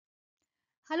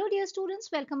Hello dear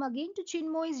students, welcome again to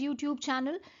Chinmoy's YouTube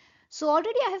channel. So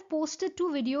already I have posted two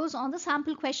videos on the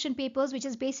sample question papers, which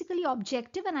is basically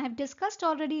objective, and I have discussed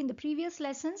already in the previous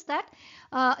lessons that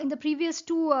in the previous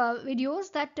two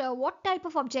videos that what type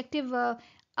of objective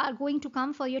are going to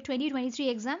come for your 2023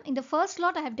 exam. In the first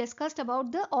lot I have discussed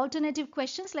about the alternative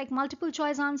questions like multiple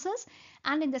choice answers,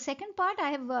 and in the second part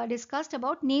I have discussed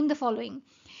about name the following.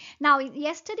 Now, in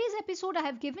yesterday's episode, I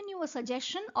have given you a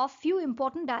suggestion of few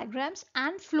important diagrams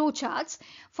and flowcharts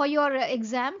for your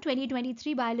exam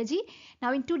 2023 biology.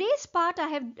 Now, in today's part, I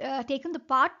have taken the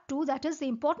part 2, that is the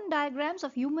important diagrams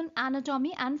of human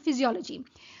anatomy and physiology.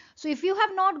 So, if you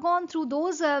have not gone through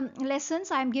those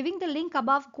lessons, I am giving the link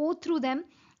above. Go through them,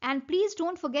 and please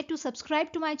don't forget to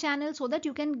subscribe to my channel so that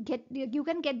you can get the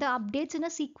updates in a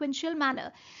sequential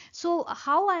manner. So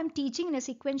how I am teaching in a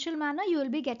sequential manner, you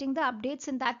will be getting the updates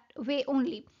in that way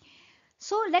only.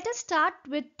 So let us start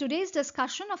with today's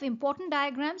discussion of important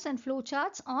diagrams and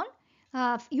flowcharts on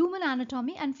human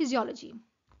anatomy and physiology.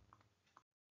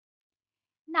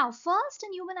 Now, first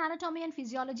in human anatomy and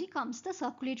physiology comes the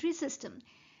circulatory system.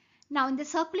 Now, in the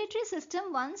circulatory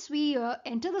system, once we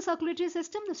enter the circulatory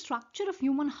system, the structure of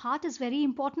human heart is very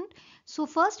important. So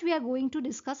first we are going to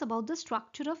discuss about the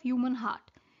structure of human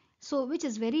heart. So which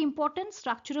is very important,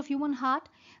 structure of human heart.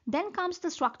 Then comes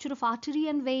the structure of artery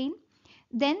and vein.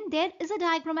 Then there is a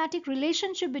diagrammatic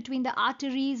relationship between the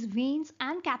arteries, veins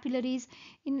and capillaries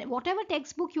in whatever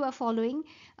textbook you are following.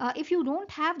 If you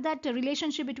don't have that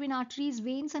relationship between arteries,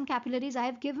 veins and capillaries, I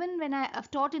have given when I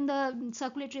have taught in the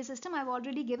circulatory system, I have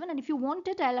already given, and if you want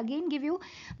it, I'll again give you.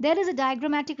 There is a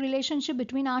diagrammatic relationship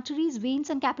between arteries, veins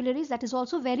and capillaries. That is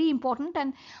also very important,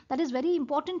 and that is very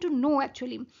important to know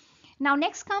actually. Now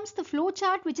next comes the flow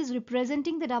chart, which is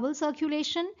representing the double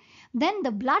circulation. Then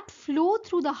the blood flow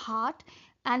through the heart,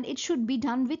 and it should be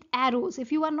done with arrows.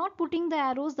 If you are not putting the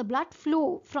arrows, the blood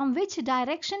flow from which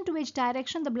direction to which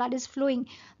direction the blood is flowing,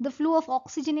 the flow of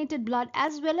oxygenated blood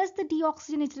as well as the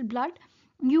deoxygenated blood,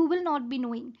 you will not be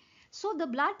knowing. So the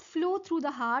blood flow through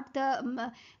the heart,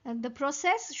 the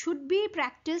process should be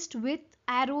practiced with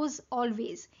arrows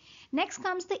always. Next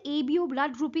comes the ABO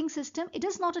blood grouping system. It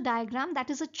is not a diagram, that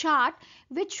is a chart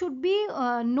which should be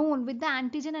known with the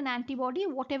antigen and antibody,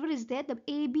 whatever is there. The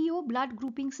ABO blood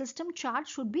grouping system chart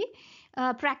should be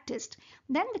practiced.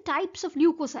 Then the types of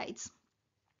leukocytes.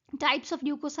 Types of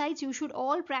leukocytes you should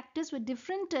all practice with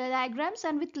different diagrams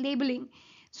and with labeling.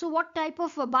 So what type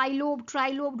of bilobed,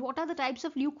 trilobed, what are the types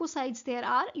of leukocytes there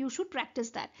are, you should practice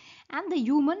that. And the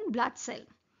human blood cell.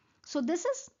 So this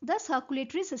is the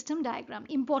circulatory system diagram,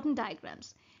 important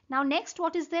diagrams. Now next,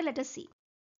 what is there? Let us see.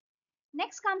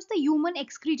 Next comes the human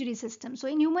excretory system. So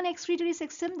in human excretory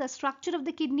system, the structure of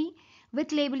the kidney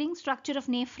with labeling, structure of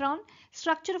nephron,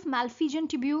 structure of Malpighian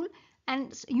tubule,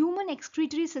 and human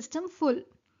excretory system full.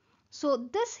 So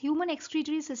this human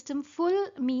excretory system full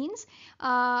means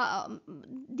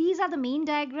these are the main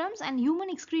diagrams, and human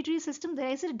excretory system, there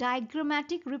is a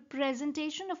diagrammatic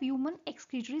representation of human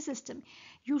excretory system.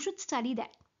 You should study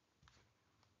that.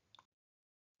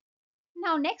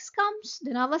 Now next comes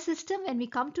the nervous system. When we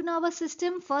come to nervous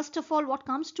system, first of all what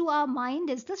comes to our mind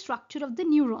is the structure of the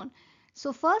neuron.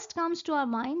 So first comes to our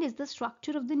mind is the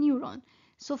structure of the neuron.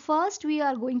 So first we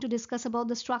are going to discuss about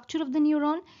the structure of the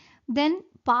neuron. Then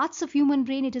parts of human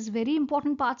brain, it is very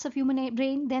important, parts of human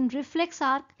brain. Then reflex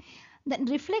arc. Then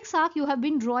reflex arc you have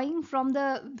been drawing from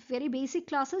the very basic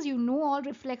classes. You know all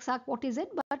reflex arc, what is it,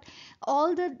 but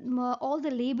all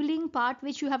the labeling part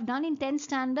which you have done in 10th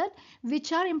standard,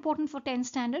 which are important for 10th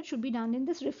standard, should be done in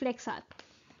this reflex arc.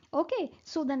 Okay,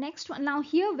 so the next one, now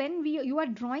here when you are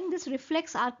drawing this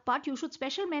reflex arc part, you should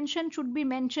special mention should be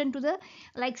mentioned to the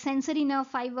like sensory nerve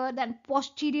fiber, then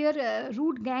posterior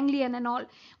root ganglion and all.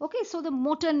 Okay, so the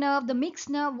motor nerve, the mixed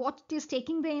nerve, what is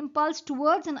taking the impulse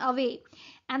towards and away,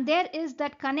 and there is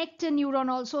that connector neuron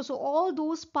also. So all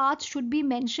those parts should be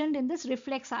mentioned in this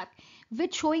reflex arc,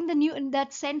 which showing the new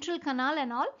that central canal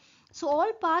and all. So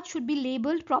all parts should be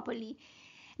labeled properly.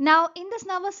 Now in this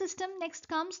nervous system, next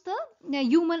comes the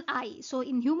human eye. So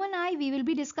in human eye we will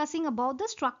be discussing about the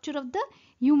structure of the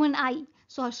human eye.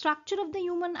 So structure of the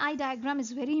human eye diagram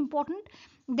is very important.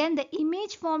 Then the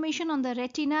image formation on the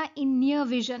retina in near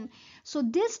vision. So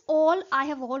this all I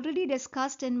have already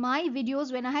discussed in my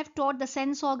videos when I have taught the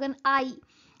sense organ eye.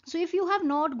 So if you have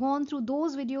not gone through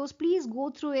those videos, please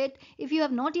go through it. If you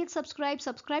have not yet subscribed,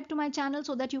 subscribe to my channel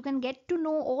so that you can get to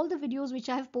know all the videos which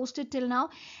I have posted till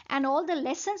now and all the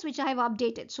lessons which I have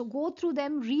updated. So go through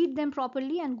them, read them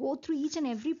properly and go through each and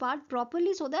every part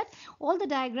properly so that all the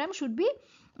diagrams should be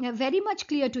very much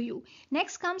clear to you.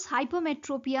 Next comes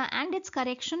hypermetropia and its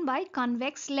correction by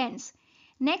convex lens.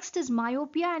 Next is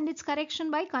myopia and its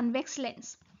correction by convex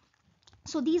lens.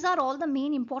 So these are all the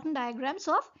main important diagrams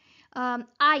of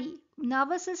eye,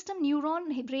 nervous system,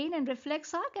 neuron, brain and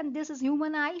reflex arc, and this is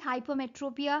human eye,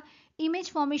 hypermetropia, image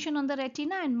formation on the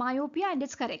retina, and myopia and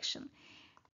its correction.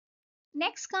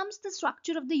 Next comes the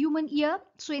structure of the human ear.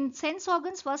 So in sense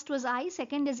organs, first was eye,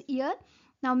 second is ear.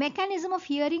 Now mechanism of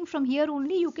hearing, from here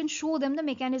only you can show them the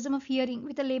mechanism of hearing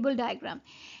with a label diagram.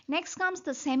 Next comes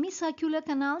the semicircular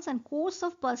canals and course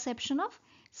of perception of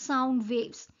sound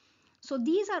waves. So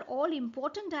these are all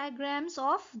important diagrams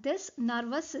of this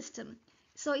nervous system.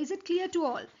 So is it clear to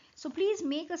all? So please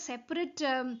make a separate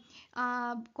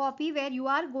copy where you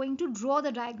are going to draw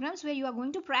the diagrams, where you are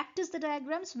going to practice the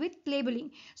diagrams with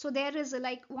labeling. So there is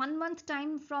like 1 month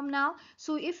time from now.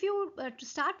 So if you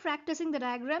start practicing the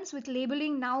diagrams with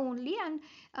labeling now only,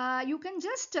 and you can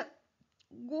just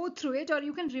go through it, or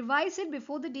you can revise it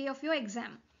before the day of your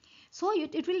exam. So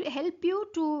it will help you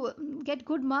to get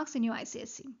good marks in your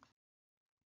ICSE.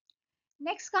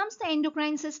 Next comes the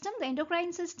endocrine system. The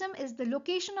endocrine system is the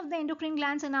location of the endocrine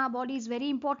glands in our body is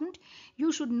very important.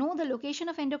 You should know the location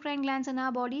of endocrine glands in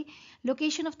our body,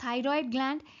 location of thyroid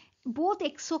gland, both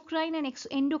exocrine and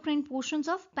endocrine portions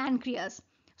of pancreas.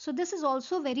 So this is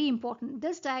also very important.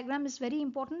 This diagram is very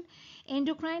important.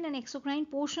 Endocrine and exocrine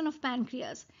portion of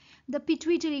pancreas. The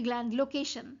pituitary gland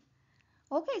location.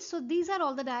 Okay, so these are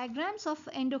all the diagrams of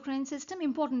endocrine system,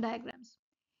 important diagrams.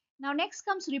 Now next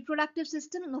comes reproductive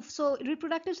system. So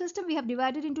reproductive system we have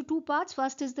divided into two parts.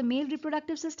 First is the male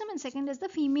reproductive system and second is the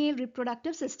female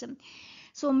reproductive system.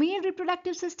 So male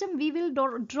reproductive system, we will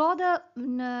draw the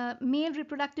male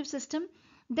reproductive system.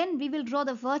 Then we will draw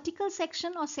the vertical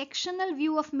section or sectional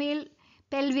view of male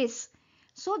pelvis.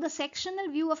 So the sectional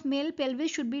view of male pelvis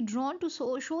should be drawn to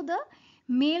show the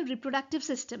male reproductive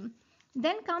system.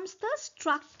 Then comes the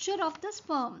structure of the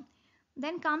sperm.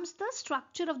 Then comes the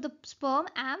structure of the sperm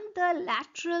and the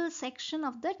lateral section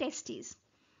of the testes.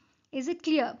 Is it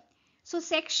clear? So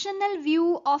sectional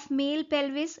view of male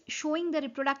pelvis showing the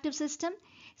reproductive system,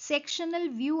 sectional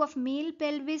view of male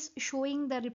pelvis showing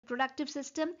the reproductive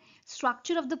system,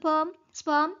 structure of the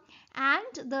sperm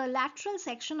and the lateral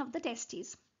section of the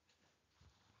testes.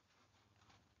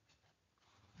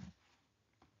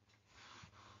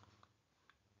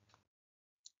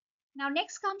 Now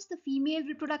next comes the female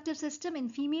reproductive system. In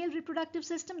female reproductive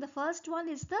system, the first one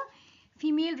is the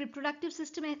female reproductive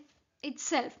system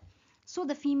itself. So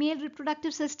the female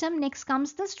reproductive system, next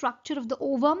comes the structure of the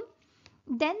ovum,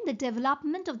 then the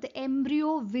development of the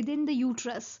embryo within the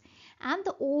uterus and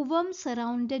the ovum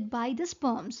surrounded by the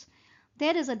sperms.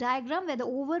 There is a diagram where the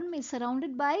ovum is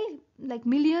surrounded by like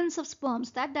millions of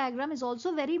sperms. That diagram is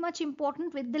also very much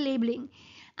important with the labeling,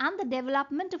 and the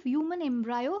development of human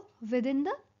embryo within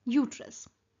the uterus.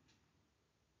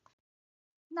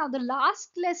 Now the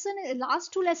last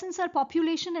two lessons are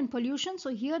population and pollution.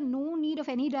 So here no need of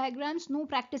any diagrams, no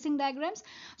practicing diagrams.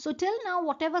 So till now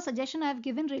whatever suggestion I have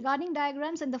given regarding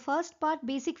diagrams, in the first part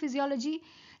basic physiology,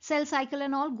 cell cycle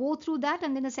and all, go through that,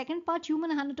 and in the second part human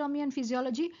anatomy and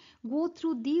physiology, go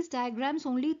through these diagrams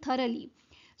only thoroughly.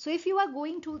 So if you are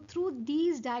going through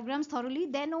these diagrams thoroughly,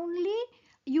 then only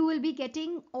you will be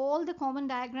getting all the common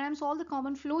diagrams, all the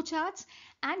common flow charts,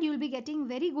 and you will be getting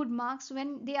very good marks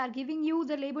when they are giving you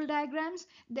the label diagrams.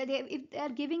 If they are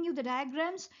giving you the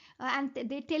diagrams and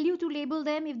they tell you to label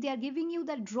them, if they are giving you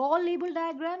the draw label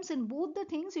diagrams, in both the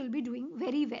things you will be doing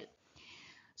very well.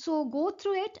 So go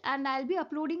through it, and I'll be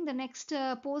uploading the next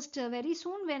post very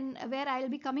soon, where I'll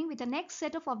be coming with the next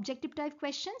set of objective type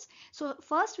questions. So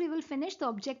first we will finish the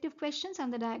objective questions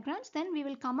and the diagrams, then we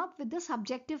will come up with the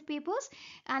subjective papers,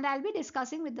 and I'll be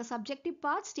discussing with the subjective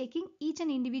parts, taking each and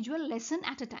individual lesson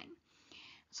at a time.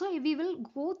 So we will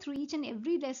go through each and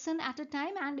every lesson at a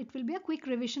time, and it will be a quick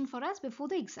revision for us before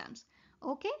the exams.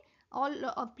 Okay, all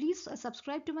please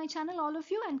subscribe to my channel, all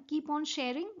of you, and keep on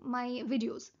sharing my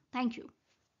videos. Thank you.